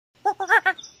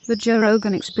The Joe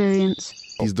Rogan Experience.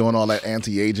 He's doing all that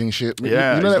anti-aging shit.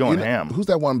 Yeah, you know he's that, going you know, ham. Who's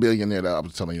that one billionaire that I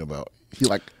was telling you about? He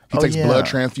takes blood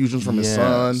transfusions from his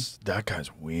son. That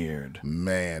guy's weird.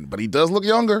 Man, but he does look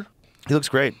younger. He looks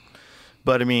great.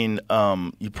 But I mean,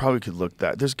 you probably could look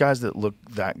that. There's guys that look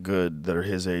that good that are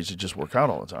his age that just work out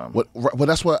all the time. Well,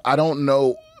 that's what I don't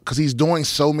know, because he's doing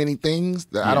so many things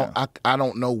that I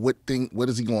don't know what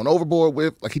is he going overboard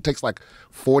with. Like, he takes like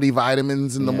 40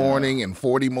 vitamins in the morning and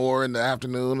 40 more in the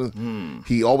afternoon.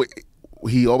 He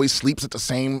always sleeps at the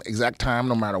same exact time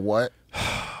no matter what.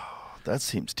 That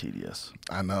seems tedious.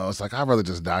 I know. It's like, I'd rather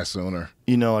just die sooner.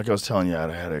 You know, like I was telling you, I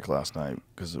had a headache last night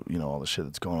because of, all the shit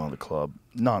that's going on in the club.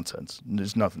 Nonsense.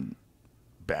 There's nothing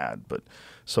bad. But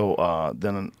so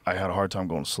then I had a hard time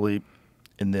going to sleep.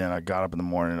 And then I got up in the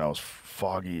morning and I was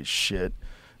foggy as shit.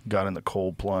 Got in the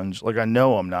cold plunge. Like, I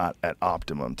know I'm not at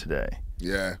optimum today.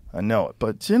 Yeah. I know it.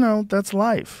 But, that's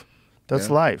life. That's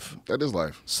life. That is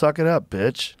life. Suck it up,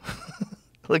 bitch.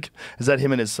 Like, is that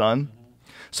him and his son?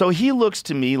 So he looks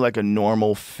to me like a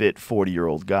normal, fit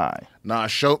 40-year-old guy. Nah,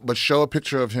 show a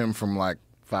picture of him from like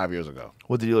 5 years ago.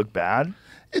 What, did he look bad?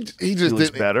 He looks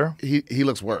better? He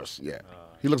looks worse, yeah.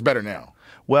 He looks better now.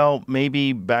 Well,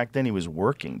 maybe back then he was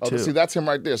working, too. Oh, see, that's him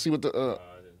right there. See what the...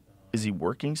 Is he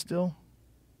working still?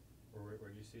 Where do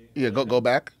you see? Yeah, go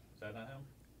back. Is that not him?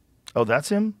 Oh, that's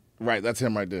him? Right, that's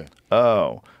him right there.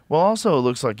 Oh. Well, also, it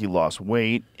looks like he lost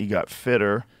weight. He got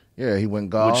fitter. Yeah, he went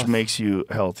goth. Which makes you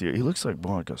healthier. He looks like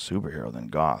more like a superhero than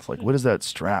goth. Like, what is that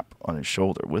strap on his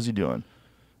shoulder? What is he doing?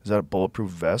 Is that a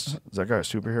bulletproof vest? Is that guy a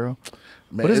superhero?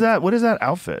 Man, what is that? What is that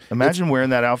outfit? Imagine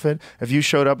wearing that outfit. If you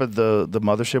showed up at the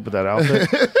mothership with that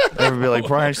outfit, everyone would be like,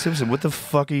 Bryan Simpson, what the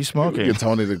fuck are you smoking? Yeah,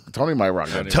 Tony might rock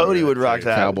that. Tony would rock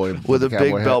that cowboy with a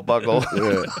big hat. belt buckle.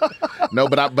 Yeah. No,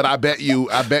 but I bet you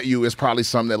it's probably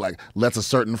something that like lets a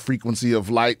certain frequency of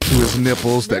light to his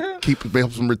nipples that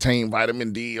helps him retain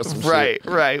vitamin D or some shit.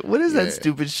 Right. What is that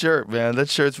stupid shirt, man? That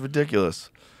shirt's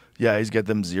ridiculous. Yeah, he's got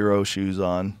them Zero shoes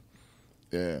on.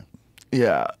 Yeah.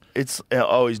 Yeah.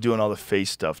 He's doing all the face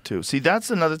stuff too. See, that's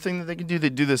another thing that they can do. They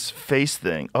do this face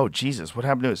thing. Oh, Jesus, what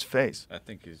happened to his face? I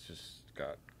think he's just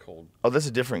got cold. Oh, that's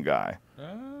a different guy.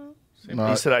 No,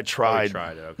 He said, I tried. Oh, he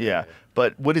tried it. Okay. Yeah.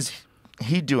 But what is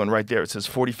he doing right there? It says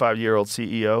 45-year-old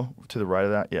CEO to the right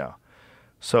of that. Yeah.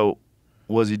 So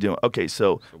what is he doing? Okay,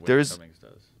 so there's... Cummings does.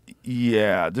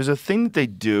 Yeah, there's a thing that they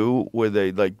do where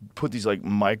they like put these like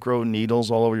micro needles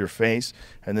all over your face,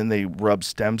 and then they rub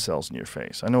stem cells in your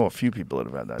face. I know a few people that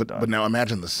have had that done. But now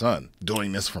imagine the son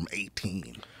doing this from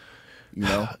 18. You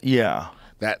know? Yeah.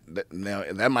 That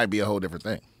might be a whole different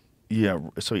thing. Yeah,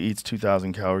 so he eats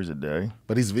 2,000 calories a day.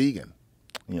 But he's vegan.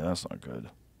 Yeah, that's not good.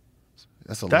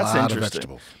 That's lot of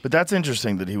vegetables. But that's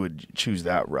interesting that he would choose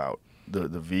that route, the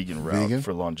vegan route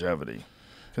for longevity,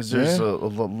 because there's a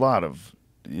lot of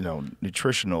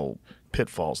nutritional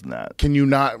pitfalls in that. Can you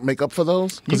not make up for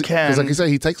those? You can. Because like you said,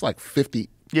 he takes like 50.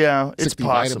 Yeah, it's 60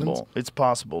 possible. vitamins. It's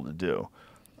possible to do.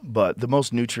 But the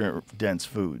most nutrient-dense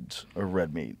foods are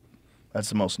red meat. That's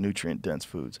the most nutrient-dense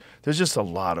foods. There's just a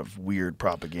lot of weird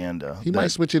propaganda. He might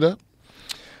switch it up.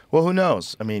 Well, who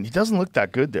knows? I mean, he doesn't look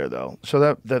that good there, though. Show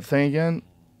that thing again.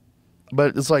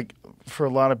 But it's like, for a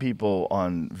lot of people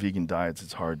on vegan diets,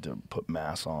 it's hard to put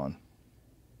mass on.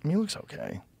 I mean, he looks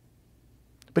okay.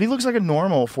 But he looks like a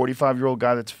normal 45-year-old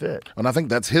guy that's fit. And I think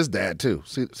that's his dad, too.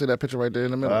 See that picture right there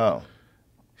in the middle? Oh.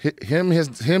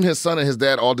 His son, and his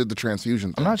dad all did the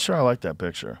transfusion thing. I'm not sure I like that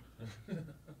picture.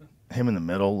 Him in the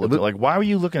middle. Like, why were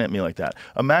you looking at me like that?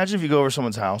 Imagine if you go over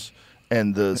someone's house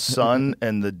and the son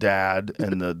and the dad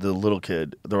and the little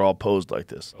kid, they're all posed like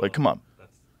this. Like, come on.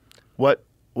 What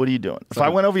are you doing? If I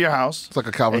went over your house it's like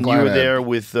a Calvin and Klein you were ad. there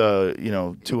with,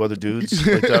 2 other dudes,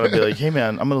 like that, I'd be like, hey,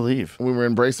 man, I'm going to leave. We were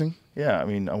embracing? Yeah, I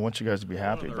mean, I want you guys to be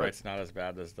happy. The one on the right's not as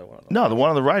bad as the one on the No, the one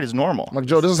on the right is normal. I'm like,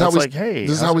 Joe, this is That's how we like, hey,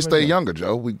 this is how's how we everybody stay doing? younger,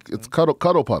 Joe. It's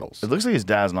cuddle puddles. It looks like his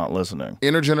dad's not listening.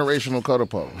 Intergenerational cuddle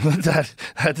puddles.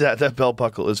 that belt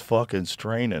buckle is fucking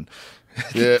straining.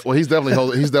 Yeah, well, he's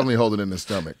definitely holding in his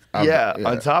stomach. Yeah,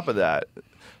 on top of that,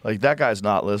 like, that guy's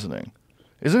not listening.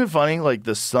 Isn't it funny? Like,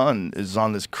 the son is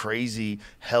on this crazy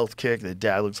health kick. The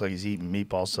dad looks like he's eating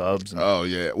meatball subs. And Oh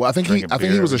yeah. Well, I think he was every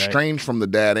night. estranged from the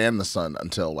dad and the son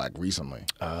until like recently.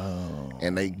 Oh.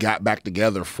 And they got back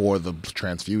together for the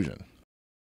transfusion.